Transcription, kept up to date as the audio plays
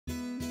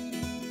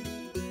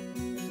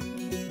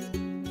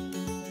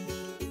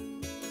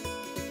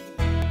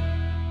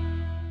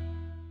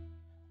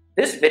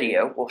This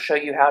video will show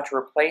you how to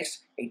replace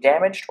a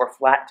damaged or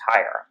flat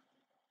tire.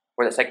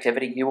 For this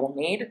activity you will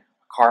need a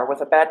car with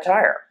a bad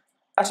tire,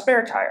 a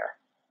spare tire,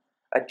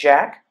 a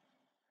jack,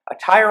 a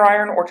tire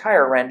iron or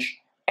tire wrench,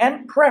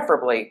 and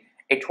preferably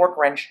a torque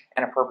wrench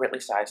and appropriately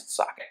sized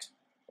socket.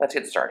 Let's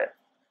get started.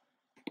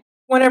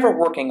 Whenever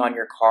working on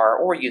your car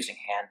or using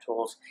hand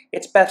tools,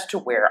 it's best to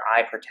wear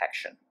eye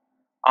protection.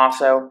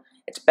 Also,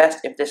 it's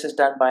best if this is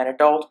done by an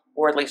adult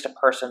or at least a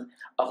person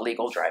of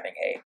legal driving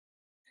age.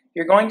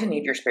 You're going to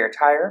need your spare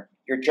tire,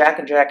 your jack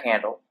and jack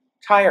handle,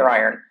 tire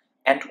iron,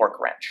 and torque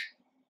wrench.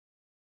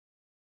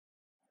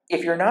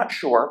 If you're not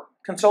sure,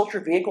 consult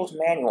your vehicle's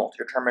manual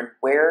to determine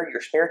where your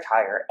spare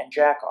tire and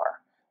jack are.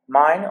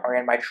 Mine are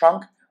in my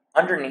trunk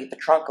underneath the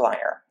trunk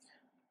liner.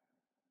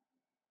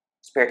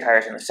 Spare tire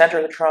is in the center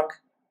of the trunk,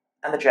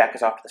 and the jack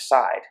is off to the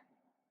side.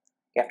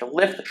 You have to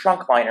lift the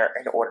trunk liner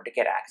in order to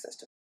get access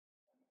to it.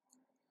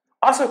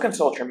 Also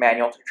consult your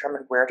manual to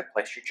determine where to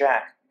place your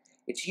jack.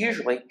 It's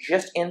usually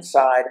just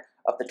inside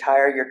of the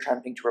tire you're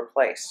attempting to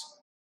replace.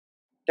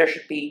 There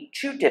should be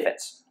 2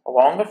 divots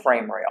along the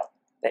frame rail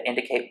that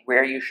indicate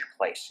where you should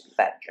place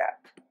that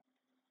jack.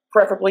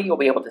 Preferably you'll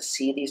be able to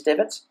see these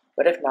divots,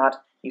 but if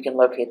not, you can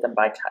locate them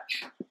by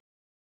touch.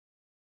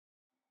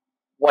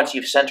 Once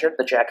you've centered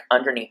the jack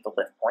underneath the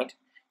lift point,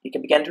 you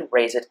can begin to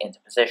raise it into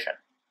position.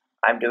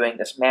 I'm doing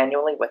this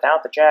manually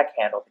without the jack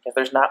handle because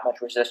there's not much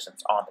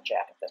resistance on the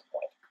jack at this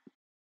point.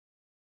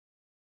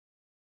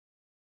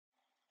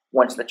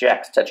 Once the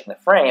jack is touching the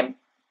frame,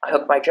 I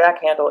hook my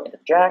jack handle into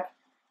the jack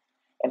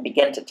and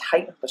begin to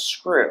tighten the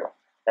screw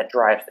that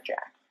drives the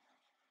jack.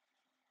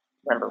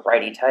 Remember,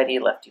 righty-tighty,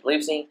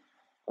 lefty-loosey.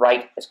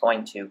 Right is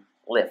going to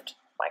lift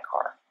my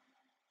car.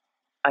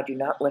 I do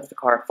not lift the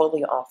car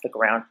fully off the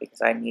ground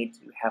because I need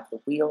to have the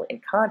wheel in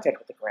contact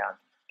with the ground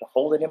to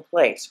hold it in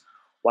place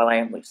while I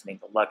am loosening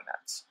the lug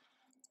nuts.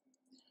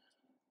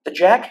 The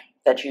jack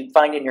that you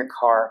find in your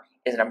car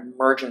is an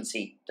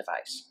emergency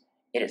device.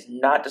 It is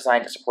not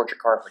designed to support your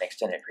car for an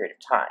extended period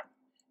of time.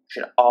 You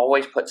should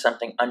always put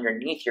something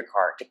underneath your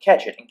car to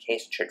catch it in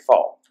case it should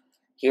fall.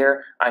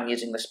 Here, I'm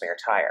using the spare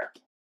tire.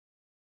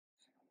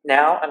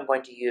 Now I'm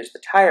going to use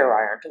the tire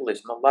iron to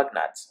loosen the lug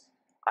nuts.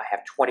 I have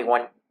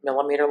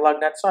 21mm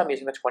lug nuts, so I'm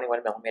using the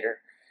 21mm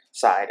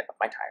side of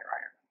my tire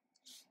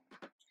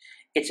iron.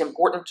 It's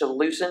important to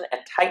loosen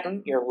and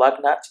tighten your lug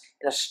nuts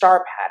in a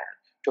star pattern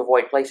to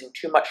avoid placing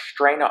too much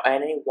strain on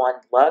any one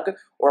lug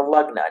or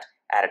lug nut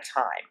at a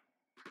time.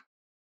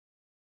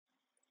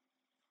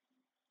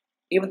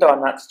 Even though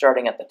I'm not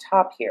starting at the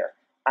top here,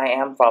 I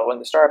am following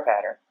the star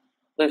pattern,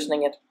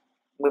 loosening it,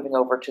 moving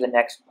over to the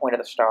next point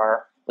of the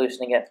star,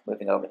 loosening it,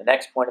 moving over to the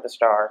next point of the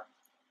star,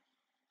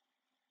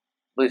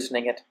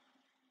 loosening it,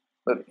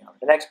 moving over to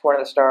the next point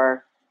of the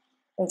star,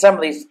 and some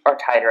of these are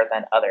tighter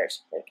than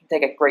others. It can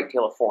take a great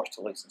deal of force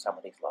to loosen some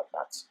of these lug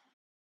nuts.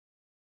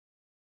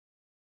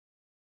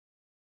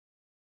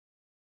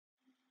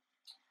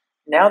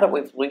 Now that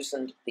we've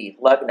loosened the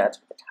lug nuts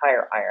with the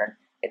tire iron,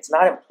 it's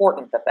not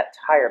important that that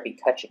tire be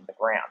touching the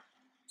ground.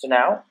 So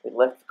now we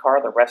lift the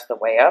car the rest of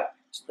the way up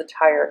so the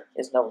tire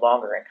is no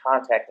longer in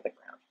contact with the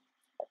ground.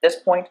 At this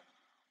point,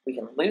 we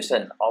can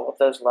loosen all of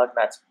those lug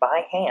nuts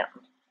by hand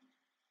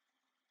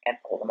and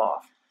pull them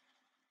off.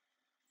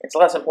 It's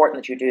less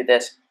important that you do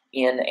this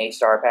in a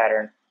star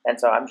pattern, and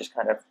so I'm just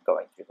kind of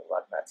going through the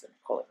lug nuts and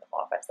pulling them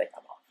off as they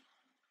come off.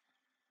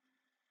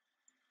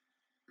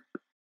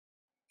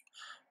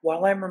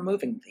 While I'm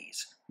removing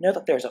these, note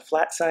that there's a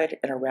flat side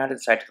and a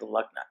rounded side to the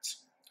lug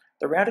nuts.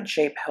 The rounded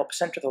shape helps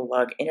center the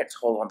lug in its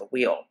hole on the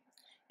wheel.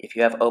 If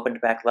you have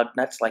opened back lug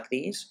nuts like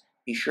these,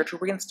 be sure to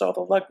reinstall the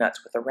lug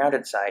nuts with the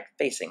rounded side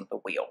facing the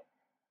wheel.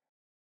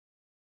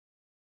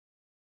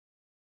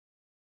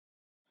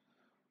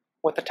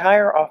 With the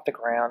tire off the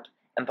ground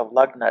and the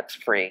lug nuts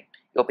free,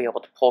 you'll be able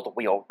to pull the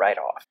wheel right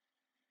off.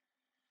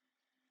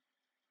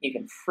 You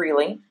can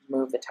freely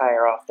move the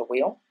tire off the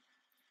wheel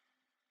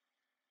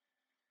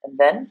and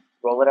then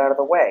roll it out of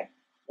the way.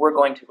 We're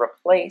going to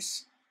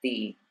replace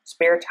the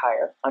spare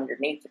tire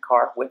underneath the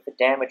car with the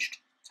damaged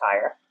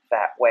tire.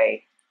 That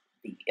way,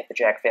 if the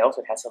jack fails,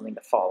 it has something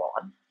to fall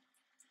on.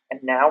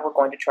 And now we're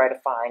going to try to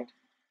find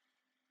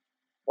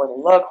where the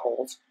lug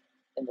holes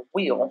in the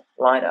wheel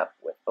line up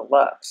with the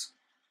lugs.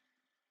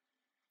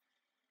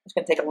 It's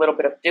going to take a little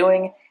bit of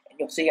doing, and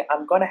you'll see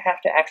I'm going to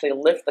have to actually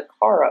lift the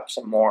car up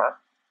some more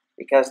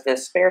because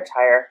this spare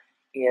tire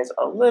is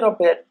a little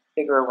bit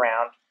bigger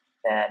around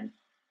than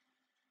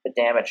the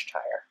damaged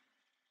tire.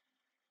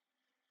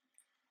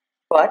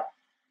 But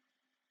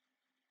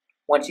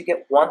once you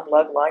get one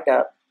lug lined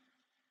up,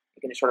 you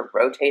can just sort of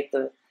rotate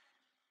the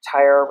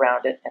tire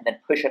around it and then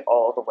push it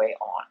all the way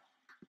on.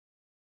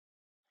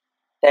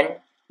 Then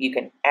you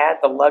can add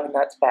the lug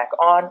nuts back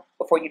on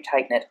before you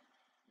tighten it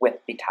with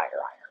the tire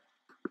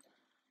iron.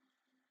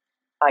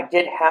 I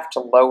did have to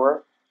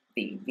lower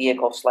the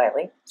vehicle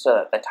slightly so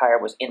that the tire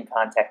was in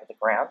contact with the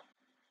ground.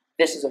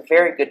 This is a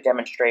very good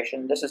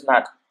demonstration. This is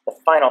not the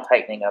final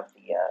tightening of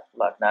the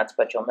lug nuts,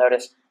 but you'll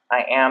notice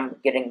I am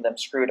getting them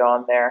screwed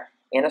on there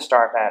in a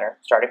star pattern,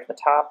 starting from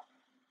the top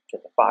to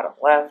the bottom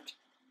left,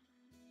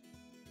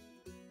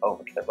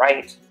 over to the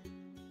right.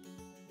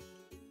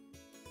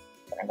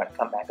 Then I'm going to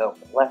come back over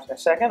to the left in a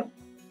second.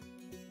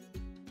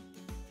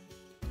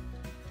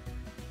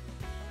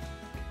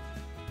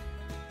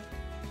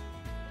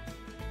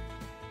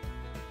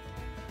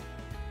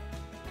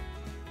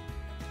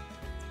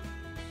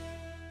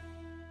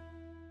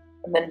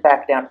 And then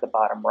back down to the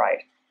bottom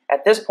right.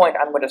 At this point,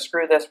 I'm going to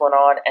screw this one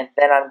on, and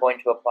then I'm going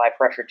to apply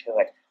pressure to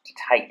it to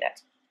tighten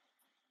it.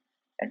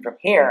 And from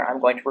here, I'm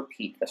going to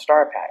repeat the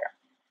star pattern.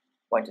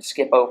 I'm going to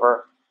skip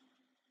over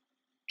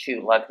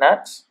 2 lug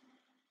nuts.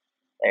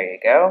 There you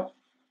go.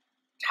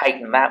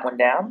 Tighten that one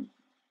down.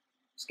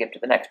 Skip to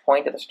the next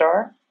point of the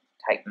star.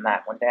 Tighten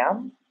that one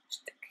down.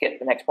 Skip to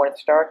the next point of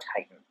the star.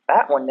 Tighten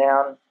that one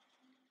down.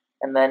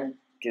 And then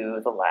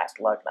do the last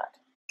lug nut.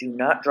 Do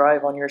not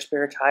drive on your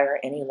spare tire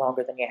any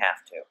longer than you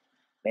have to.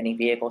 Many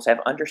vehicles have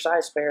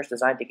undersized spares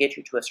designed to get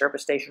you to a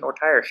service station or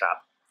tire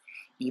shop.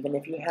 Even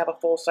if you have a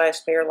full-size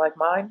spare like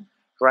mine,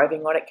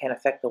 driving on it can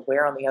affect the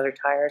wear on the other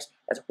tires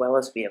as well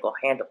as vehicle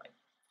handling.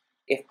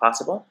 If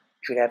possible, you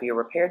should have your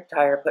repaired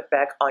tire put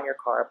back on your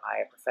car by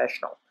a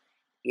professional.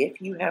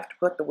 If you have to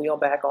put the wheel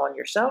back on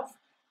yourself,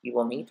 you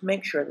will need to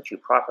make sure that you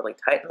properly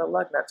tighten the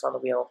lug nuts on the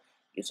wheel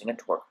using a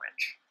torque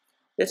wrench.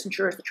 This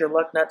ensures that your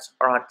lug nuts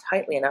are on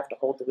tightly enough to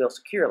hold the wheel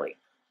securely,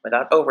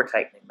 without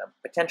over-tightening them,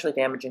 potentially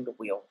damaging the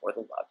wheel or the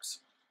lugs.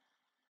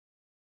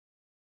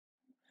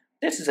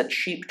 This is a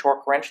cheap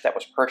torque wrench that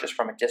was purchased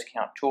from a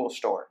discount tool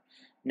store.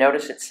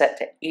 Notice it's set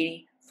to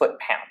 80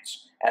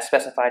 foot-pounds, as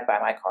specified by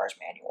my car's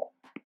manual.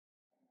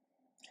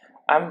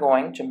 I'm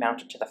going to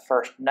mount it to the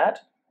first nut,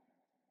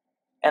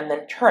 and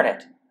then turn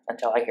it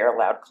until I hear a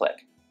loud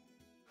click.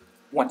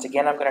 Once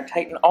again, I'm going to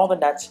tighten all the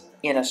nuts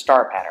in a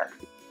star pattern.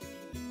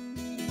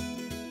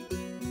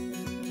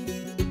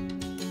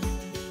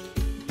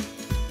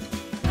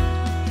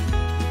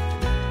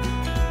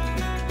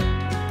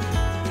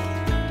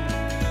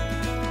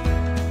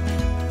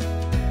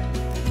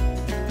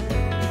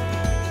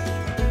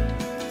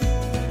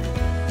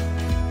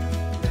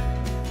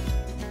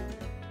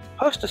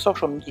 Post to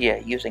social media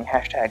using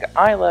hashtag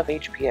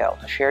 #ILoveHPL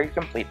to share your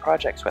complete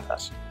projects with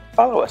us.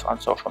 Follow us on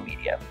social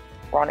media.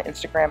 We're on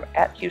Instagram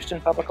at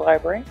Houston Public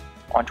Library,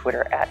 on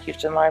Twitter at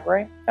Houston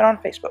Library, and on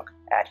Facebook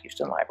at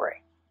Houston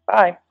Library.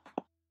 Bye!